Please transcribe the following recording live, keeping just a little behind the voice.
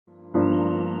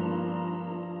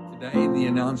The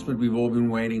announcement we've all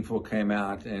been waiting for came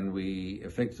out, and we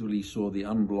effectively saw the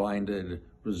unblinded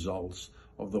results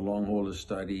of the long hauler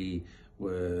study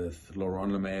with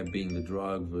leronlimab being the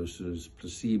drug versus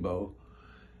placebo.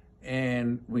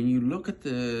 And when you look at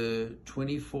the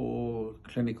 24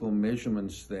 clinical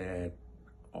measurements that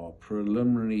are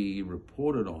preliminarily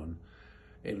reported on,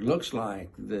 it looks like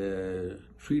the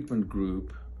treatment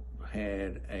group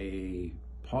had a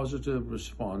positive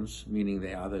response, meaning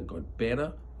they either got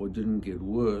better or didn't get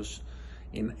worse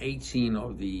in 18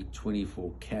 of the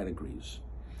 24 categories.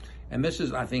 And this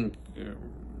is, I think,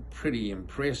 pretty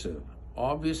impressive.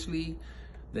 Obviously,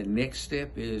 the next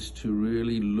step is to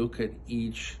really look at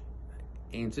each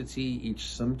entity,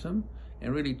 each symptom,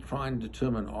 and really try and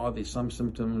determine, are there some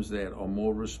symptoms that are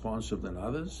more responsive than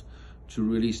others, to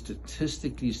really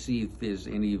statistically see if there's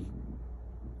any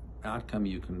outcome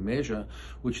you can measure,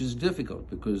 which is difficult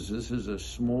because this is a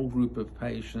small group of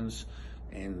patients,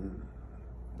 and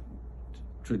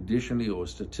traditionally or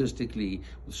statistically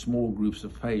with small groups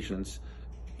of patients,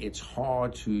 it's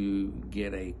hard to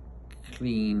get a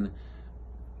clean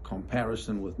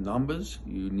comparison with numbers.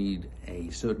 You need a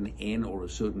certain N or a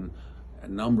certain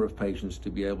number of patients to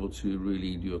be able to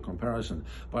really do a comparison.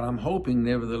 But I'm hoping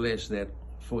nevertheless that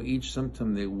for each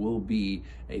symptom there will be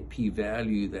a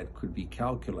p-value that could be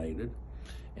calculated.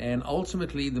 And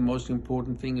ultimately the most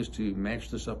important thing is to match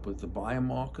this up with the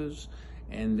biomarkers,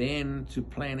 and then to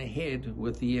plan ahead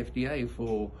with the FDA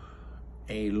for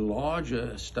a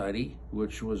larger study,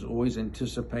 which was always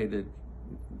anticipated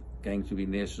going to be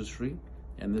necessary.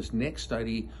 And this next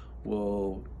study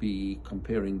will be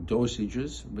comparing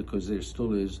dosages, because there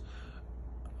still is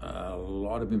a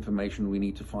lot of information we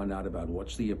need to find out about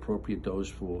what's the appropriate dose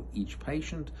for each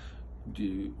patient.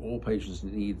 Do all patients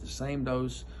need the same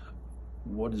dose?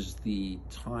 What is the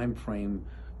time frame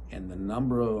and the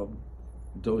number of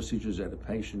dosages that a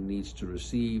patient needs to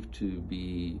receive to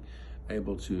be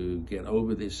able to get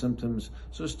over their symptoms?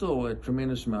 So still a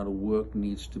tremendous amount of work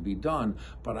needs to be done,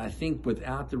 but I think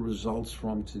without the results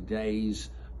from today's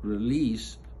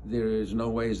release, there is no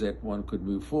ways that one could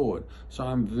move forward. So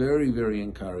I'm very, very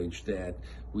encouraged that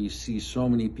we see so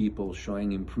many people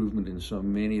showing improvement in so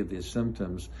many of their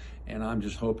symptoms, and I'm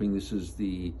just hoping this is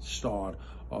the start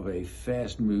of a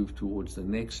fast move towards the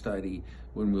next study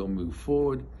when we'll move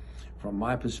forward. From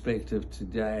my perspective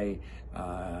today,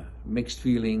 mixed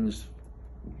feelings.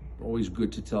 Always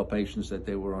good to tell patients that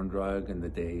they were on drug and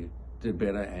that they did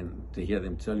better, and to hear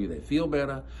them tell you they feel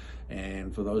better.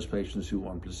 And for those patients who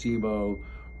want placebo,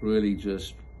 really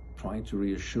just trying to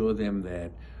reassure them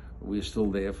that we're still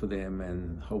there for them,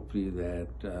 and hopefully that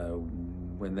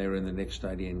when they're in the next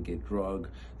study and get drug,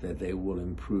 that they will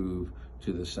improve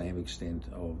to the same extent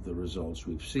of the results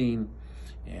we've seen.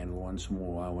 And once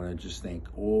more, I want to just thank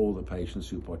all the patients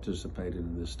who participated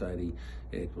in this study.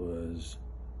 It was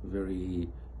very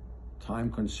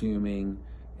time-consuming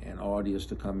and arduous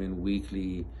to come in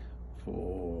weekly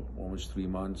for almost 3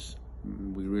 months.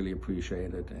 We really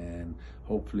appreciate it, and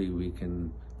hopefully we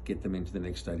can get them into the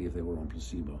next study if they were on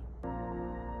placebo.